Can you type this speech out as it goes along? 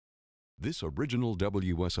This original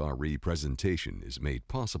WSRE presentation is made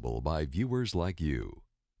possible by viewers like you.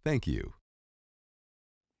 Thank you.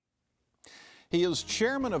 He is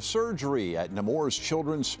chairman of surgery at Nemours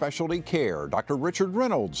Children's Specialty Care, Dr. Richard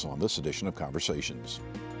Reynolds, on this edition of Conversations.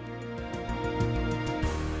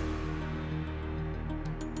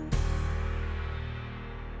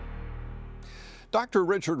 Dr.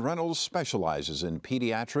 Richard Reynolds specializes in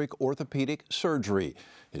pediatric orthopedic surgery.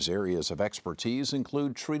 His areas of expertise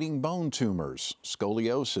include treating bone tumors,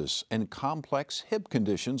 scoliosis, and complex hip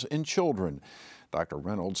conditions in children. Dr.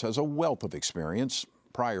 Reynolds has a wealth of experience.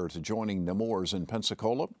 Prior to joining Nemours in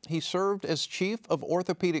Pensacola, he served as Chief of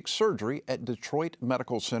Orthopedic Surgery at Detroit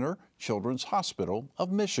Medical Center Children's Hospital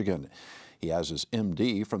of Michigan. He has his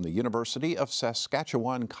MD from the University of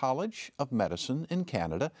Saskatchewan College of Medicine in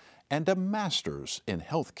Canada and a master's in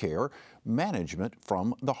healthcare management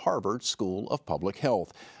from the Harvard School of Public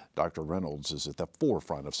Health. Dr. Reynolds is at the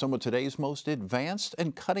forefront of some of today's most advanced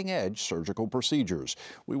and cutting-edge surgical procedures.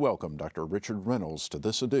 We welcome Dr. Richard Reynolds to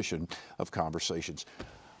this edition of Conversations.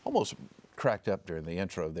 Almost cracked up during the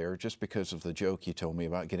intro there just because of the joke you told me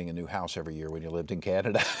about getting a new house every year when you lived in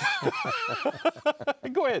Canada.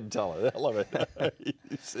 Go ahead and tell it. I love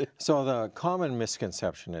it. So the common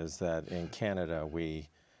misconception is that in Canada we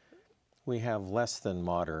have less than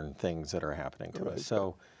modern things that are happening to us.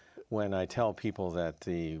 So when I tell people that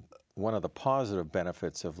one of the positive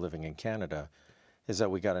benefits of living in Canada is that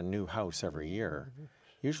we got a new house every year,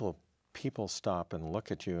 usually people stop and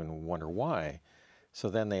look at you and wonder why. So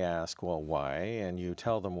then they ask, well, why? And you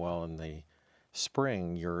tell them, well, in the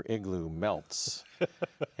spring, your igloo melts,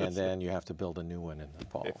 and then you have to build a new one in the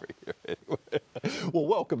fall. Well,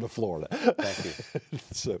 welcome to Florida. Thank you.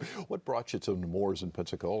 So what brought you to Nemours in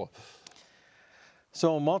Pensacola?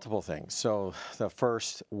 So multiple things. So the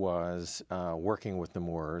first was working with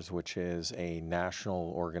Nemours, which is a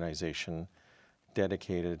national organization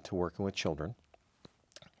dedicated to working with children.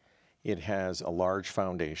 It has a large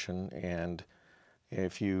foundation, and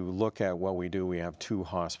if you look at what we do, we have 2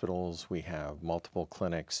 hospitals, we have multiple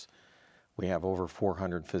clinics, we have over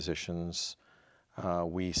 400 physicians.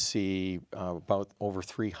 We see about over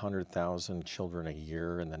 300,000 children a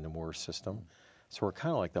year in the Nemours system. So we're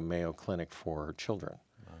kind of like the Mayo Clinic for children.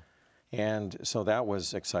 Wow. And so that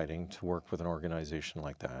was exciting to work with an organization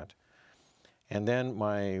like that. And then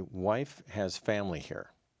my wife has family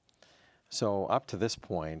here. So up to this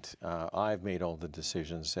point, I've made all the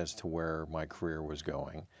decisions as to where my career was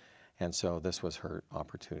going. And so this was her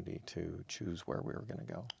opportunity to choose where we were going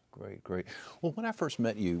to go. Great, great. Well, when I first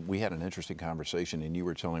met you, we had an interesting conversation, and you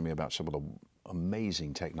were telling me about some of the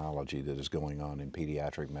amazing technology that is going on in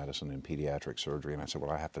pediatric medicine and pediatric surgery. And I said,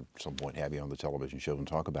 well, I have to at some point have you on the television show and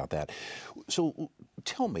talk about that. So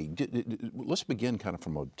tell me, let's begin kind of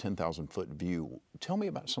from a 10,000-foot view. Tell me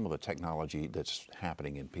about some of the technology that's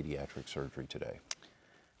happening in pediatric surgery today.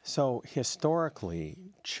 So historically,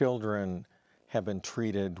 children have been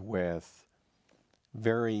treated with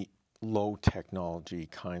very low technology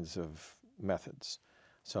kinds of methods.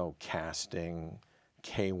 So casting,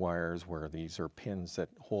 K-wires, where these are pins that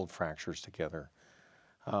hold fractures together.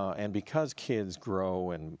 And because kids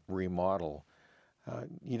grow and remodel,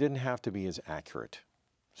 you didn't have to be as accurate.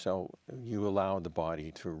 So you allowed the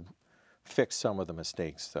body to fix some of the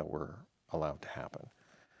mistakes that were allowed to happen.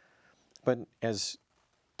 But as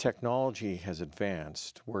technology has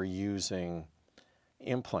advanced, we're using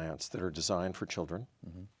implants that are designed for children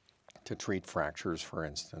to treat fractures, for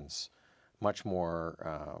instance, much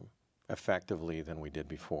more effectively than we did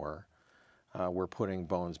before. We're putting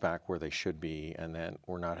bones back where they should be, and then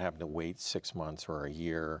we're not having to wait 6 months or a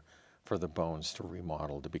year for the bones to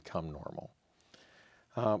remodel to become normal.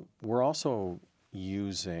 We're also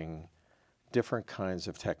using different kinds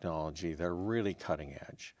of technology that are really cutting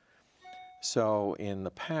edge. So in the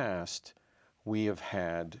past, we have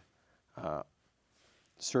had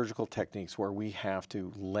surgical techniques where we have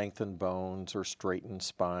to lengthen bones or straighten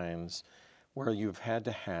spines, where you've had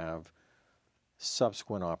to have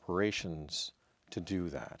subsequent operations to do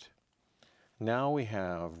that. Now we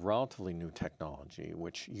have relatively new technology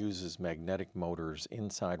which uses magnetic motors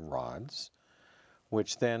inside rods,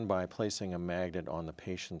 which then by placing a magnet on the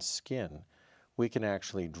patient's skin, we can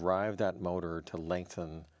actually drive that motor to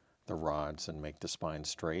lengthen the rods and make the spine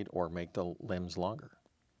straight or make the limbs longer.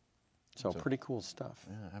 So pretty cool stuff.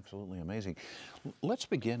 Yeah, absolutely amazing. Let's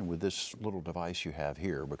begin with this little device you have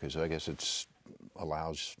here, because I guess it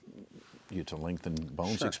allows you to lengthen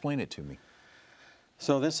bones. Sure. Explain it to me.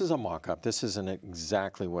 So this is a mock-up. This isn't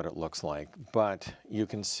exactly what it looks like, but you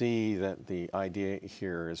can see that the idea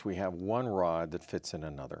here is we have one rod that fits in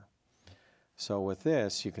another. So with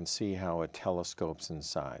this, you can see how it telescopes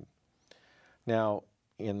inside. Now,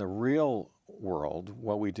 in the real world,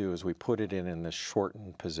 what we do is we put it in this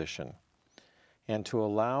shortened position. And to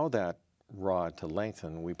allow that rod to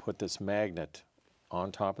lengthen, we put this magnet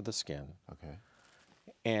on top of the skin. Okay.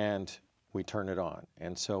 And we turn it on.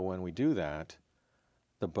 And so when we do that,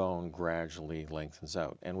 the bone gradually lengthens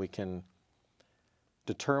out. And we can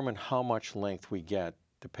determine how much length we get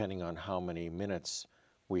depending on how many minutes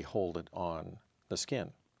we hold it on the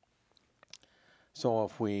skin. So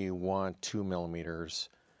if we want 2 millimeters,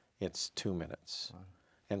 it's 2 minutes. Right.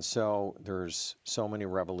 And so there's so many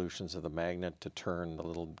revolutions of the magnet to turn the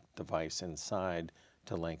little device inside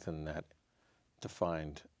to lengthen that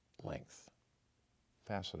defined length.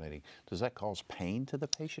 Fascinating. Does that cause pain to the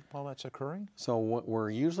patient while that's occurring? So we're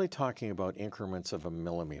usually talking about increments of a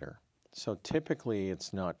millimeter. So typically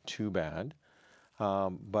it's not too bad,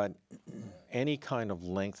 but any kind of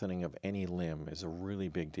lengthening of any limb is a really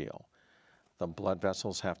big deal. The blood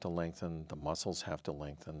vessels have to lengthen, the muscles have to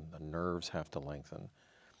lengthen, the nerves have to lengthen.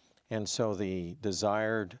 And so the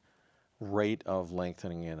desired rate of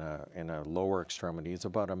lengthening in a lower extremity is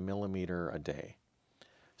about a millimeter a day.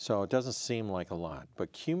 So it doesn't seem like a lot,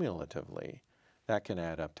 but cumulatively, that can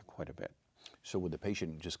add up to quite a bit. So would the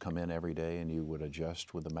patient just come in every day and you would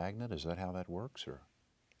adjust with the magnet? Is that how that works? Or?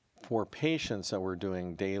 For patients that we're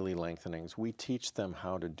doing daily lengthenings, we teach them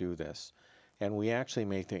how to do this. And we actually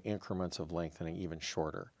make the increments of lengthening even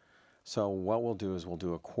shorter. So what we'll do is we'll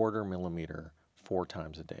do a 1/4 millimeter 4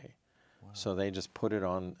 times a day. Wow. So they just put it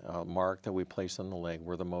on a mark that we place on the leg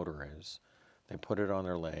where the motor is. They put it on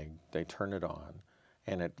their leg, they turn it on,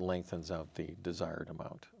 and it lengthens out the desired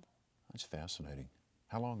amount. That's fascinating.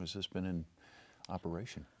 How long has this been in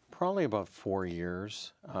operation? Probably about 4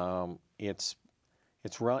 years. It's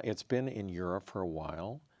been in Europe for a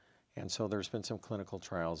while. And so there's been some clinical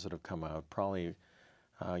trials that have come out, probably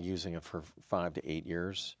using it for 5 to 8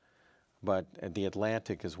 years. But the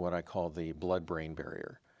Atlantic is what I call the blood-brain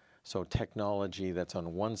barrier. So technology that's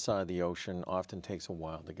on one side of the ocean often takes a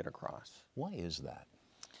while to get across. Why is that?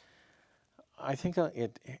 I think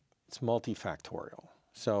it's multifactorial.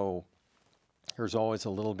 So there's always a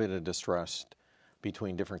little bit of distrust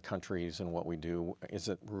between different countries and what we do. Is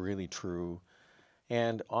it really true?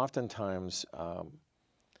 And oftentimes,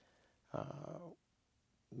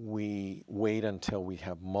 we wait until we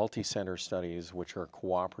have multi-center studies, which are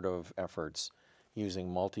cooperative efforts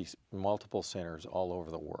using multiple centers all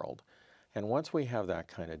over the world. And once we have that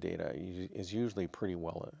kind of data, it's usually pretty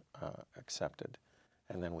well accepted,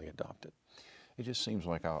 and then we adopt it. It just seems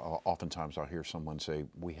like oftentimes I'll hear someone say,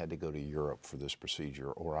 we had to go to Europe for this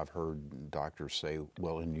procedure, or I've heard doctors say,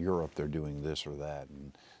 well, in Europe they're doing this or that,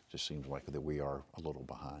 and it just seems like that we are a little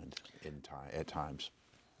behind at times.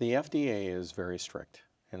 The FDA is very strict,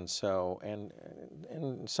 and so, and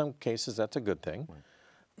in some cases that's a good thing, right.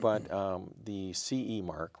 But the CE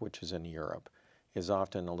mark, which is in Europe, is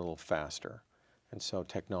often a little faster, and so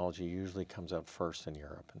technology usually comes out first in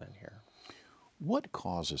Europe and then here. What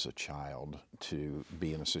causes a child to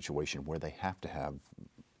be in a situation where they have to have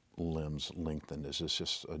limbs lengthened? Is this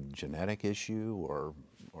just a genetic issue, or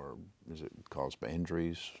is it caused by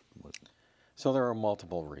injuries? So there are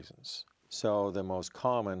multiple reasons. So the most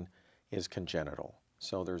common is congenital.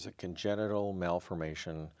 So there's a congenital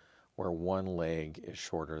malformation where one leg is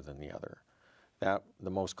shorter than the other. The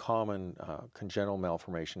most common congenital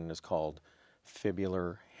malformation is called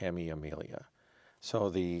fibular hemiamelia. So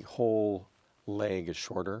the whole leg is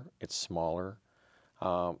shorter, it's smaller,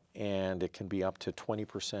 and it can be up to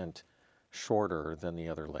 20% shorter than the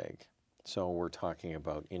other leg. So we're talking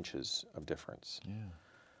about inches of difference.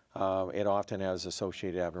 Yeah. It often has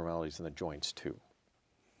associated abnormalities in the joints too.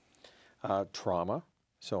 Trauma,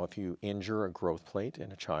 so if you injure a growth plate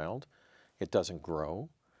in a child, it doesn't grow,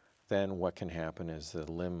 then what can happen is the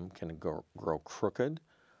limb can grow crooked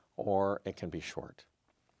or it can be short.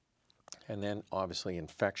 And then obviously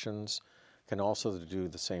infections can also do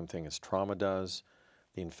the same thing as trauma does.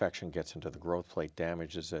 The infection gets into the growth plate,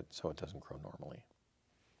 damages it, so it doesn't grow normally.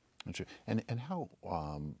 And how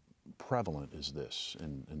prevalent is this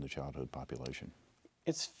in the childhood population?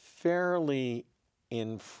 It's fairly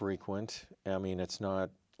infrequent. I mean, it's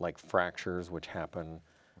not like fractures, which happen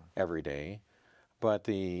every day, but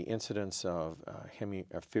the incidence of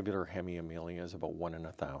fibular hemiamelia is about 1 in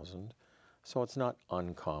 1,000, so it's not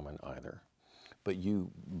uncommon either. But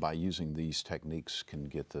you, by using these techniques, can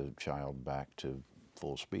get the child back to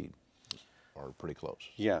full speed, or pretty close?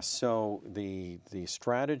 Yes, so the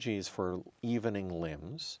strategies for evening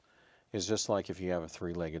limbs is just like if you have a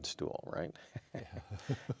 3-legged stool, right? Yeah.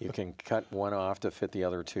 You can cut one off to fit the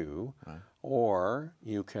other two, right. Or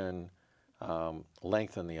you can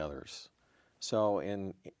lengthen the others. So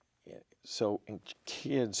so in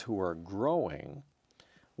kids who are growing,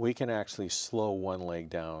 we can actually slow one leg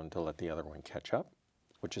down to let the other one catch up,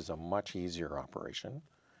 which is a much easier operation.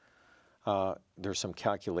 There's some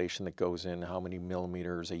calculation that goes in how many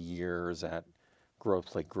millimeters a year is that growth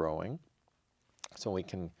plate growing. So we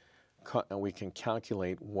can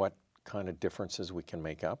calculate what kind of differences we can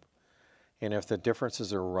make up. And if the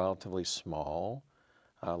differences are relatively small,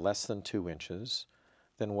 less than 2 inches,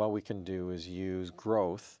 then what we can do is use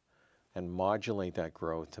growth and modulate that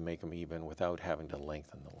growth to make them even without having to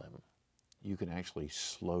lengthen the limb. You can actually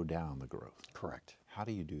slow down the growth. Correct. How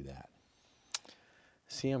do you do that?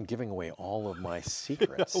 See, I'm giving away all of my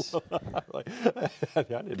secrets. I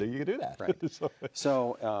didn't know you could do that. Right.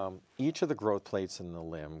 So each of the growth plates in the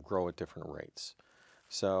limb grow at different rates.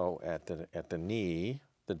 So at the knee,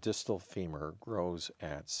 the distal femur grows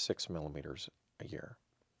at 6 millimeters a year.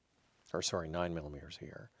 Or sorry, 9 millimeters a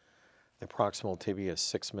year. The proximal tibia is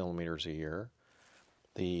 6 millimeters a year.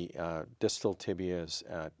 The distal tibia is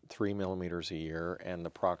at 3 millimeters a year, and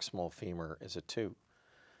the proximal femur is at 2.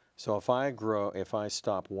 So if I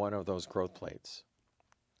stop one of those growth plates,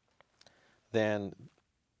 then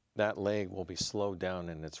that leg will be slowed down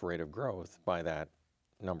in its rate of growth by that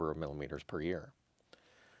number of millimeters per year.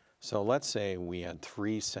 So let's say we had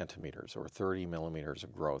 3 centimeters or 30 millimeters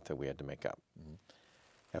of growth that we had to make up. Mm-hmm.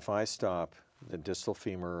 If I stop the distal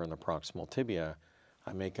femur and the proximal tibia,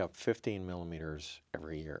 I make up 15 millimeters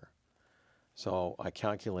every year. So I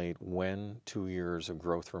calculate when 2 years of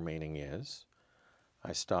growth remaining is.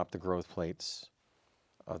 I stop the growth plates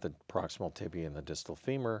of the proximal tibia and the distal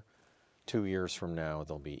femur. 2 years from now,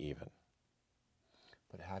 they'll be even.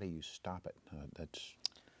 But how do you stop it?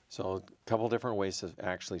 So a couple different ways of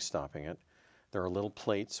actually stopping it. There are little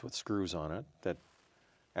plates with screws on it that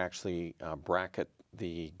actually bracket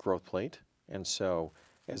the growth plate. And so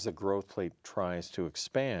as the growth plate tries to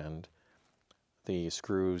expand, the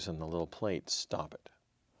screws and the little plates stop it.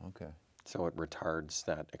 Okay. So it retards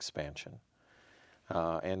that expansion.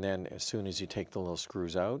 And then as soon as you take the little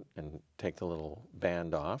screws out and take the little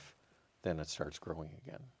band off, then it starts growing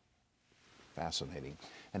again. Fascinating.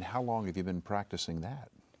 And how long have you been practicing that?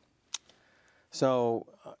 So,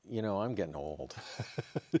 I'm getting old.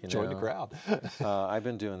 Join the crowd. I've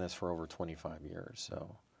been doing this for over 25 years,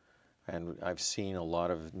 and I've seen a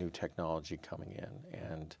lot of new technology coming in,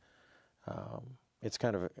 and it's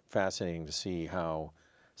kind of fascinating to see how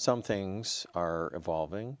some things are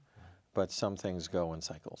evolving, but some things go in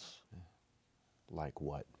cycles. Like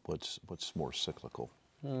what? What's more cyclical?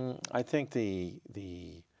 I think the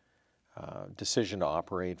decision to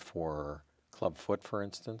operate for club foot, for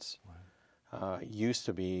instance, used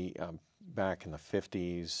to be back in the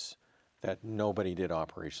 50s that nobody did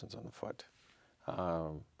operations on the foot.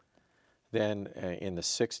 Then in the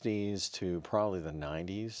 60s to probably the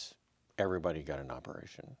 90s, everybody got an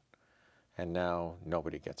operation. And now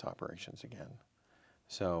nobody gets operations again.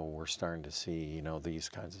 So we're starting to see, these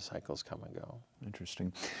kinds of cycles come and go.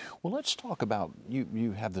 Interesting. Well, let's talk about,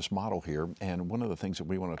 you have this model here, and one of the things that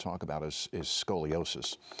we want to talk about is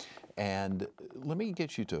scoliosis. And let me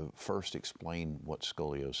get you to first explain what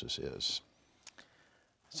scoliosis is.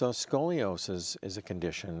 So scoliosis is a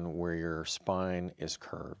condition where your spine is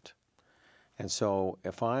curved. And so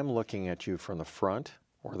if I'm looking at you from the front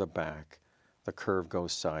or the back, the curve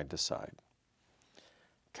goes side to side.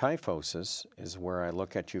 Kyphosis is where I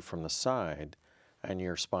look at you from the side and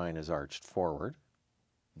your spine is arched forward.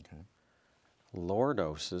 Okay.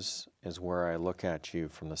 Lordosis is where I look at you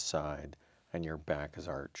from the side and your back is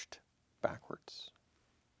arched backwards.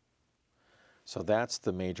 So that's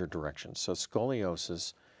the major direction. So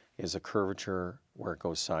scoliosis is a curvature where it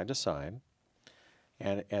goes side to side.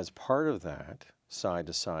 And as part of that side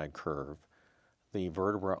to side curve, the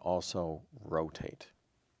vertebrae also rotate.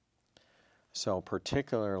 So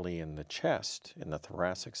particularly in the chest, in the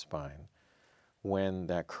thoracic spine, when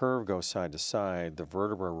that curve goes side to side, the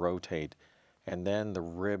vertebrae rotate and then the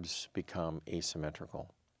ribs become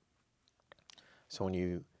asymmetrical. So when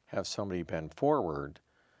you have somebody bend forward,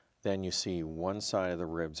 then you see one side of the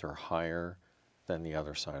ribs are higher than the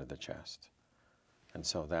other side of the chest. And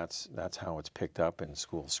so that's how it's picked up in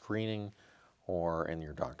school screening or in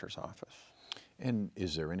your doctor's office. And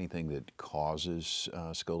is there anything that causes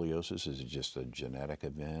scoliosis? Is it just a genetic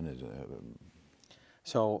event?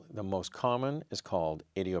 So the most common is called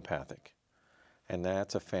idiopathic, and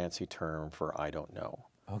that's a fancy term for I don't know.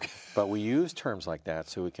 Okay. But we use terms like that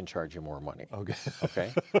so we can charge you more money. Okay.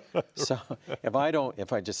 Okay. So if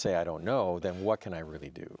I just say I don't know, then what can I really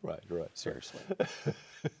do? Right. Seriously.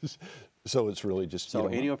 So it's really just. So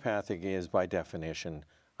idiopathic is by definition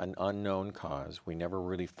an unknown cause. We never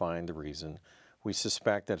really find the reason. We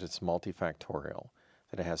suspect that it's multifactorial,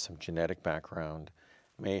 that it has some genetic background,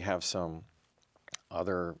 may have some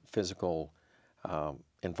other physical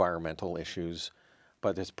environmental issues,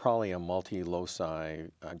 but it's probably a multi-loci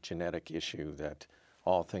genetic issue that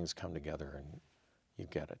all things come together and you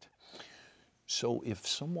get it. So if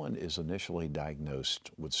someone is initially diagnosed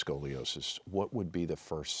with scoliosis, what would be the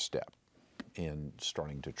first step in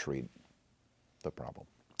starting to treat the problem?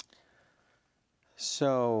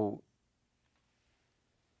 So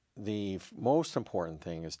the most important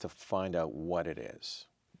thing is to find out what it is,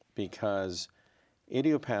 because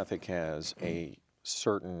idiopathic has a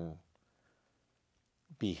certain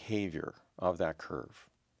behavior of that curve.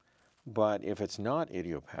 But if it's not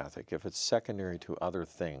idiopathic, if it's secondary to other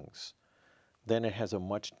things, then it has a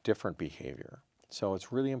much different behavior. So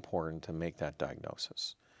it's really important to make that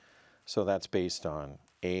diagnosis. So that's based on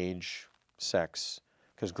age, sex,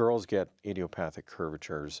 because girls get idiopathic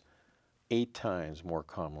curvatures 8 times more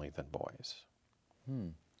commonly than boys.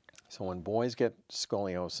 So when boys get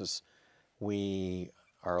scoliosis, we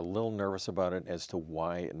are a little nervous about it as to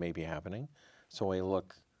why it may be happening. So we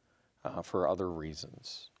look for other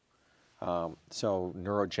reasons. So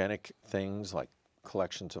neurogenic things like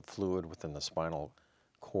collections of fluid within the spinal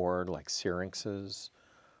cord, like syrinxes,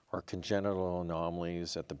 or congenital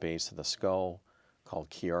anomalies at the base of the skull called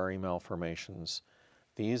Chiari malformations.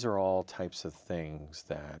 These are all types of things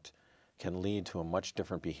that can lead to a much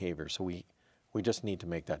different behavior. So we just need to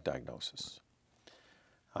make that diagnosis.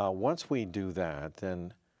 Once we do that,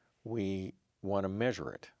 then we want to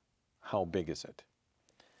measure it. How big is it?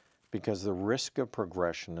 Because the risk of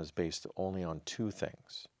progression is based only on 2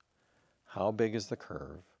 things. How big is the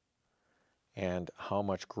curve, and how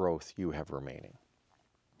much growth you have remaining.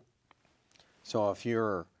 So if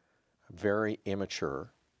you're very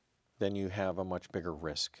immature, then you have a much bigger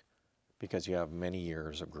risk because you have many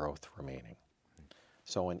years of growth remaining.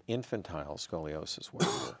 So in infantile scoliosis, where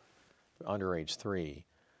you're under age 3,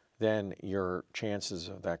 then your chances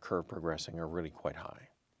of that curve progressing are really quite high.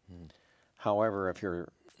 However, if you're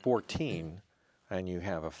 14 and you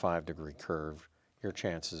have a 5-degree curve, your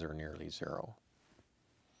chances are nearly 0.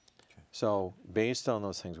 Okay. So based on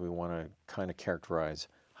those things, we want to kind of characterize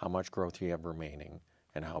how much growth you have remaining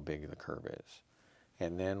and how big the curve is.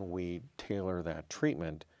 And then we tailor that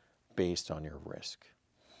treatment based on your risk.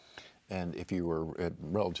 And if you were at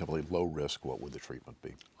relatively low risk, what would the treatment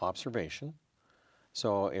be? Observation.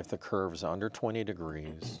 So if the curve is under 20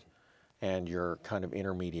 degrees and you're kind of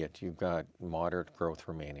intermediate, you've got moderate growth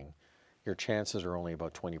remaining, your chances are only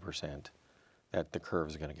about 20% that the curve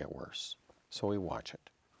is going to get worse. So we watch it.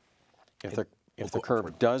 If the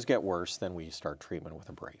curve does get worse, then we start treatment with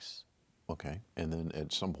a brace. Okay. And then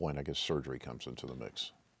at some point, I guess surgery comes into the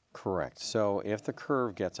mix. Correct. So if the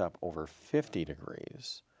curve gets up over 50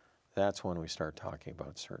 degrees, that's when we start talking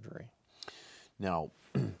about surgery. Now,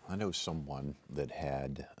 I know someone that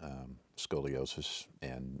had scoliosis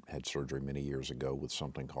and had surgery many years ago with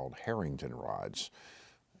something called Harrington rods.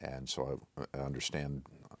 And so I understand,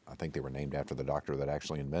 I think they were named after the doctor that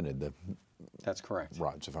actually invented the That's correct.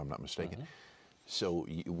 rods, if I'm not mistaken. So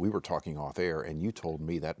we were talking off air, and you told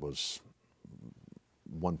me that was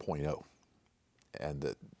 1.0, and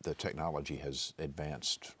that the technology has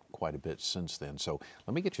advanced quite a bit since then. So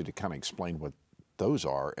let me get you to kind of explain what those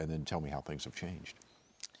are, and then tell me how things have changed.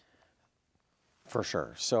 For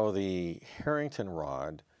sure. So the Harrington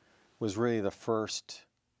rod was really the first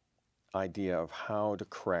idea of how to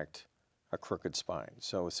correct a crooked spine.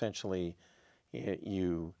 So essentially,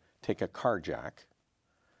 you take a car jack,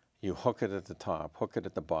 you hook it at the top, hook it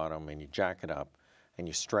at the bottom, and you jack it up, and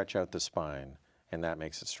you stretch out the spine, and that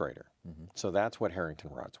makes it straighter. So that's what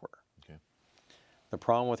Harrington rods were. Okay. The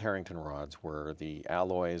problem with Harrington rods were the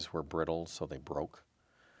alloys were brittle, so they broke.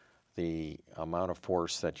 The amount of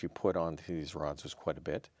force that you put onto these rods was quite a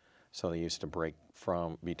bit, so they used to break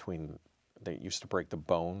they used to break the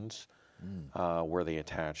bones where they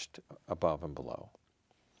attached above and below.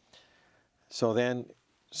 So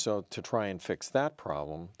to try and fix that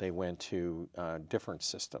problem, they went to different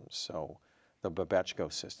systems. So the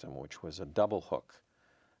Babechko system, which was a double hook.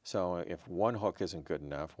 So if one hook isn't good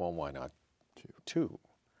enough, well, why not two?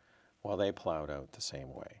 Well, they plowed out the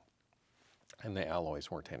same way. And the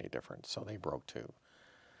alloys weren't any different, so they broke too.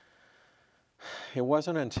 It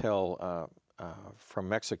wasn't until from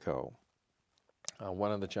Mexico,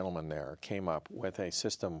 one of the gentlemen there came up with a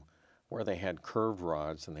system where they had curved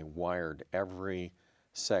rods and they wired every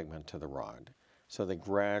segment to the rod. So they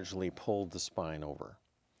gradually pulled the spine over.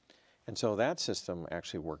 And so that system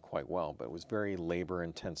actually worked quite well, but it was very labor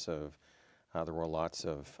intensive. There were lots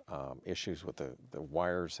of issues with the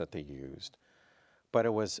wires that they used. but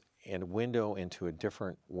it was a window into a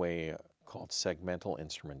different way called segmental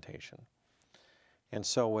instrumentation. And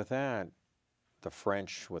so with that, the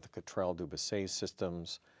French with the Cottrell-Dubuisset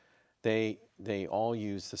systems, they all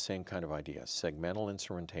use the same kind of idea, segmental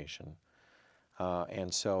instrumentation.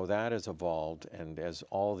 And so that has evolved, and as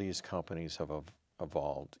all these companies have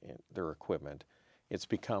evolved in their equipment, it's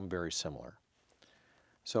become very similar.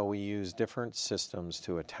 So we use different systems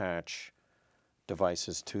to attach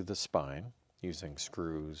devices to the spine using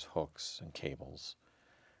screws, hooks, and cables.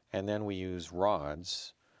 And then we use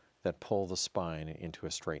rods that pull the spine into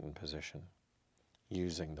a straightened position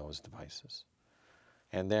using those devices.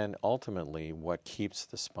 And then ultimately what keeps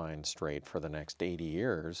the spine straight for the next 80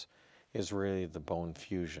 years is really the bone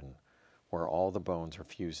fusion, where all the bones are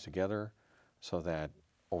fused together so that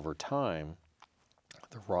over time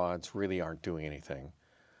the rods really aren't doing anything,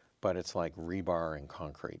 but it's like rebar in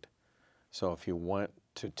concrete. So if you want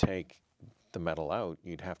to take the metal out,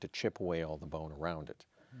 you'd have to chip away all the bone around it.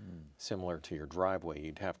 Similar to your driveway,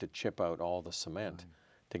 you'd have to chip out all the cement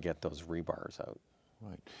to get those rebars out.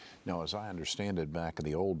 Right. Now, as I understand it, back in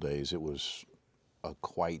the old days, it was a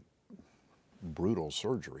quite brutal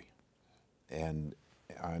surgery. And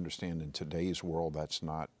I understand in today's world, it's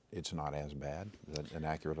not as bad. Is that an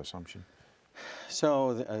accurate assumption?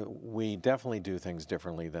 So we definitely do things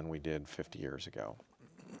differently than we did 50 years ago.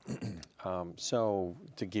 So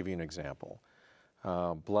to give you an example,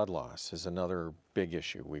 blood loss is another big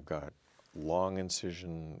issue. We've got long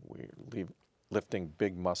incision, we're lifting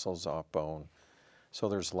big muscles off bone, so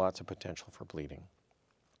there's lots of potential for bleeding.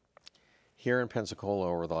 Here in Pensacola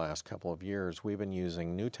over the last couple of years, we've been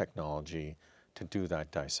using new technology to do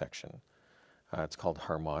that dissection. It's called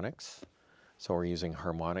harmonics. So we're using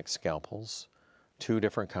harmonic scalpels, 2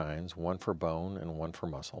 different kinds, one for bone and one for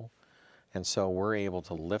muscle. And so we're able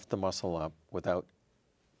to lift the muscle up without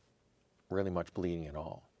really much bleeding at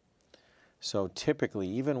all. So typically,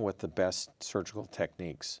 even with the best surgical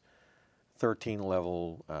techniques,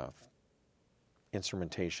 13-level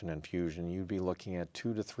instrumentation and fusion, you'd be looking at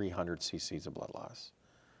 200 to 300 cc's of blood loss.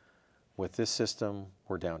 With this system,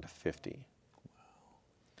 we're down to 50. Wow.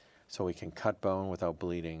 So we can cut bone without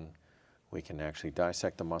bleeding. We can actually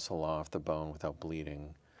dissect the muscle off the bone without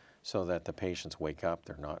bleeding so that the patients wake up,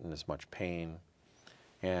 they're not in as much pain,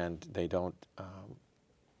 and they don't,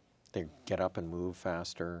 they get up and move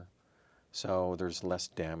faster, so there's less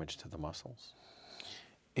damage to the muscles.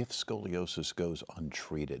 If scoliosis goes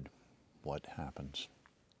untreated, what happens?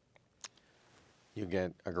 You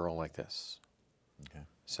get a girl like this. Okay.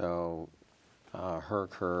 So her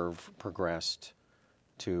curve progressed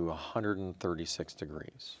to 136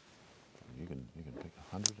 degrees. You can pick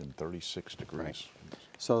 136 degrees. Right.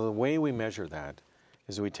 So the way we measure that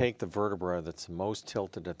is we take the vertebra that's most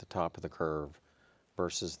tilted at the top of the curve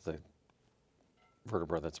versus the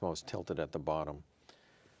vertebra that's most tilted at the bottom.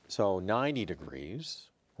 So 90 degrees,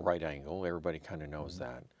 right angle, everybody kind of knows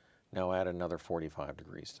that. Now add another 45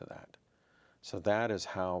 degrees to that. So that is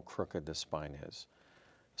how crooked the spine is.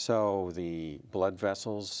 So the blood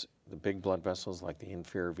vessels, the big blood vessels like the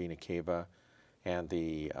inferior vena cava and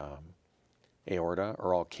the aorta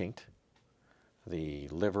are all kinked. The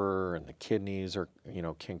liver and the kidneys are,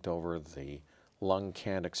 kinked over. The lung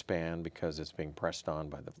can't expand because it's being pressed on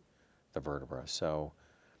by the vertebra. So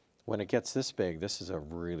when it gets this big, this is a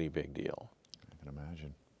really big deal. I can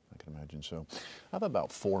imagine. So I have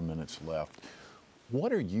about 4 minutes left.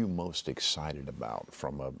 What are you most excited about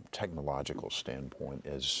from a technological standpoint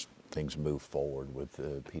as things move forward with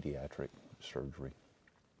pediatric surgery?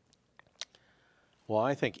 Well,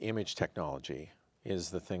 I think image technology is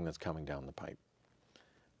the thing that's coming down the pipe.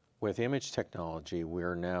 With image technology,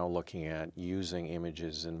 we're now looking at using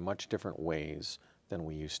images in much different ways than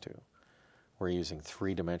we used to. We're using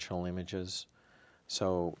 3-dimensional images.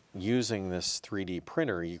 So using this 3D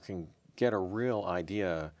printer, you can get a real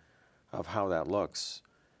idea of how that looks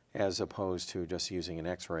as opposed to just using an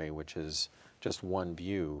X-ray, which is just one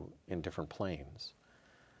view in different planes.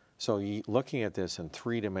 So looking at this in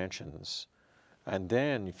 3 dimensions and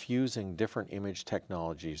then fusing different image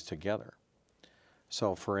technologies together.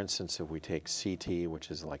 So for instance, if we take CT,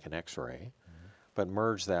 which is like an X-ray, but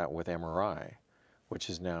merge that with MRI, which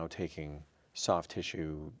is now taking soft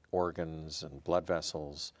tissue organs and blood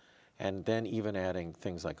vessels, and then even adding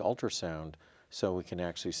things like ultrasound so we can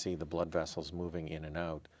actually see the blood vessels moving in and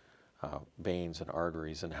out, veins and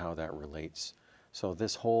arteries, and how that relates. So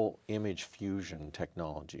this whole image fusion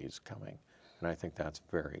technology is coming, and I think that's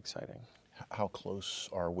very exciting. How close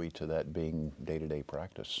are we to that being day-to-day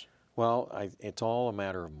practice? Well, it's all a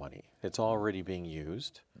matter of money. It's already being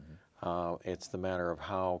used. It's the matter of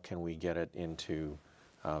how can we get it into,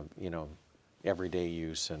 everyday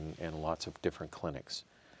use in lots of different clinics.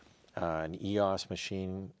 An EOS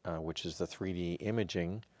machine, which is the 3D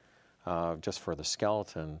imaging, just for the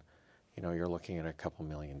skeleton, you're looking at a couple $1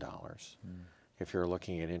 million. If you're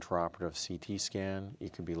looking at intraoperative CT scan, you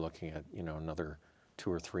could be looking at another $2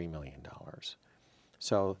 or $3 million.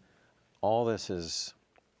 So all this is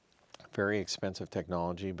very expensive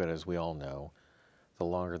technology, but as we all know, the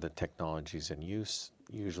longer the technology is in use,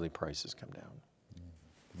 usually prices come down.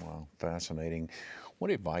 Wow, fascinating. What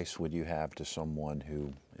advice would you have to someone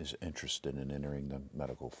who is interested in entering the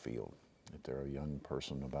medical field, if they're a young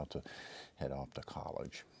person about to head off to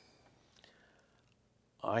college?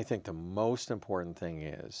 I think the most important thing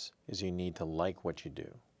is you need to like what you do.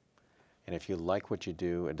 And if you like what you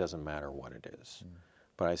do, it doesn't matter what it is.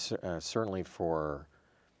 But certainly for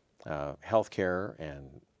healthcare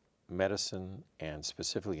and medicine, and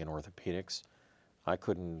specifically in orthopedics, I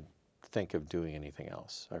couldn't think of doing anything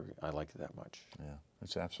else. I like it that much. Yeah,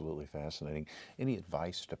 it's absolutely fascinating. Any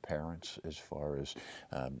advice to parents as far as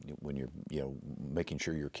when you're making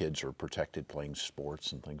sure your kids are protected playing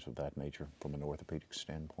sports and things of that nature from an orthopedic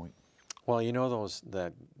standpoint? Well, those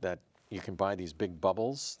that you can buy these big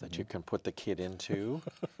bubbles that you can put the kid into.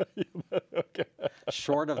 Okay.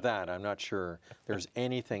 Short of that, I'm not sure there's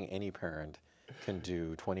anything any parent can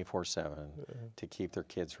do 24/7 to keep their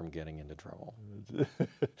kids from getting into trouble.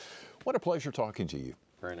 What a pleasure talking to you.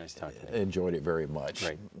 Very nice talking to you. Enjoyed it very much.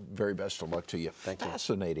 Great. Very best of luck to you. Thank you.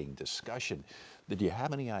 Fascinating discussion. Did you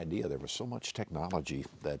have any idea there was so much technology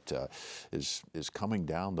that is coming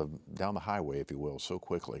down the highway, if you will, so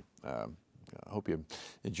quickly? I hope you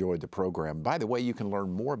enjoyed the program. By the way, you can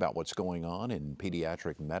learn more about what's going on in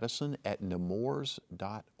pediatric medicine at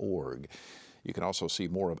nemours.org. You can also see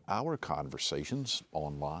more of our conversations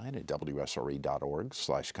online at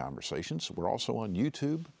wsre.org/conversations. We're also on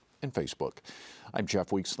YouTube and Facebook. I'm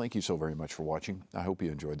Jeff Weeks. Thank you so very much for watching. I hope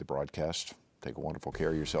you enjoyed the broadcast. Take wonderful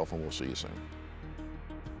care of yourself, and we'll see you soon.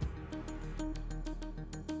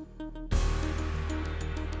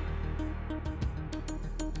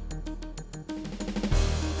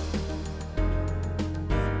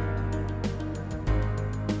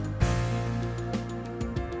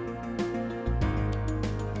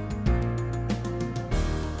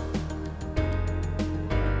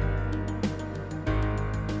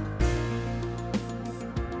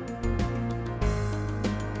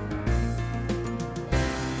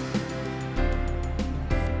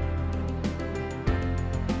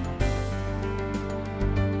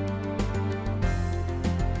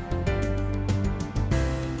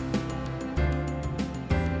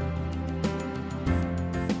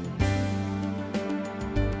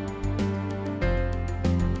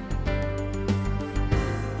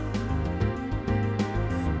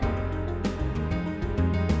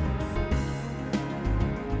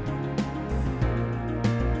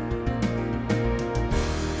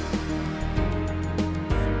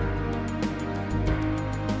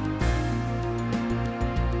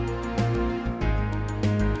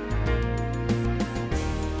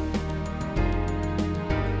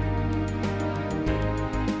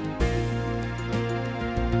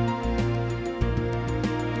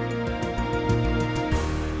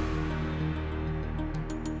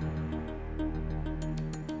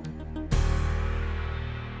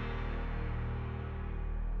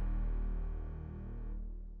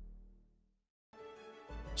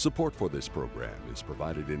 Support for this program is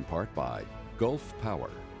provided in part by Gulf Power,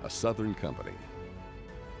 a Southern company,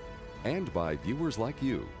 and by viewers like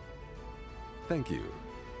you. Thank you.